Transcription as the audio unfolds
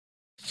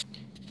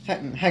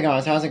Hey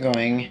guys, how's it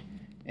going?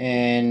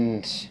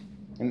 And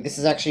this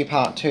is actually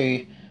part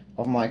 2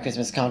 of my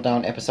Christmas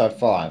countdown episode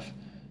 5.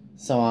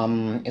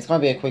 So it's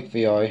gonna be a quick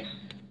video.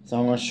 So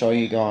I'm gonna show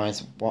you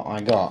guys what I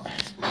got.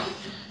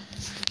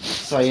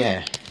 So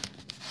yeah,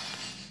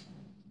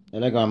 the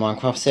Lego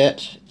Minecraft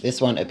set. This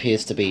one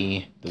appears to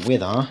be the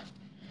Wither.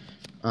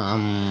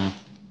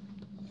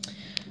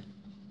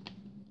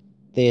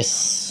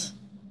 This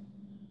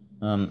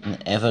an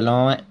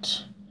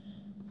Everlight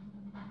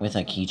with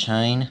a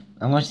keychain.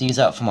 I'm going to use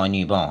that for my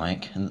new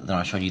bike that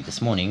I showed you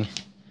this morning.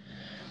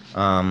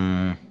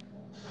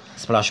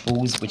 Splash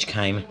balls, which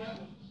came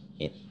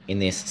in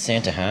this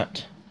Santa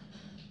hat.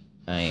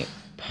 A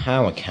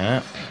power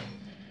cap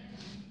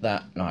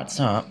that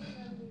lights up.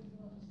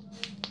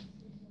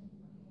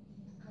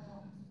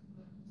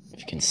 If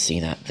you can see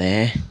that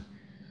there.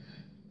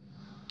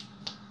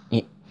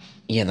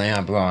 Yeah, they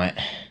are bright.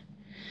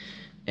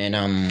 And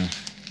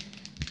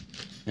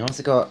I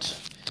also got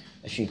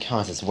a few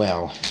cars as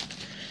well.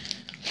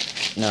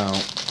 Now,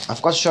 I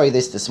forgot to show you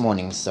this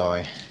morning,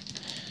 so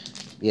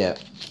yeah,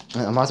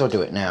 I might as well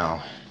do it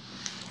now.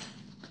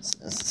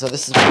 So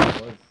this is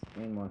what was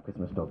in my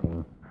Christmas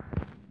stocking.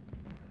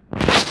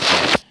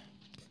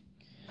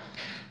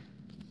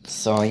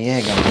 So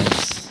yeah,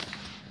 guys,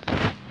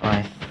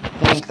 I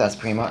think that's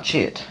pretty much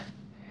it.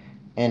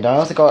 And I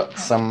also got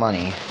some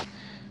money,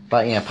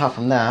 but yeah, apart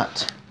from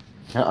that,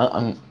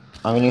 I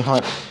really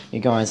hope you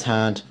guys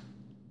had.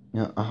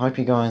 I hope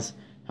you guys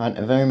had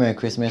a very Merry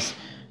Christmas,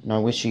 and I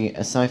wish you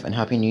a safe and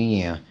happy New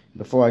Year.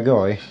 Before I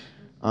go,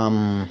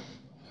 I'm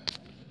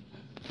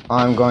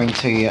going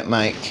to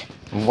make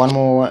one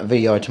more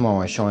video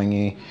tomorrow showing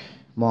you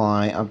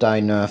my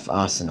updated Nerf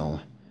arsenal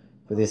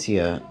for this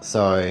year.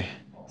 So,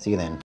 see you then.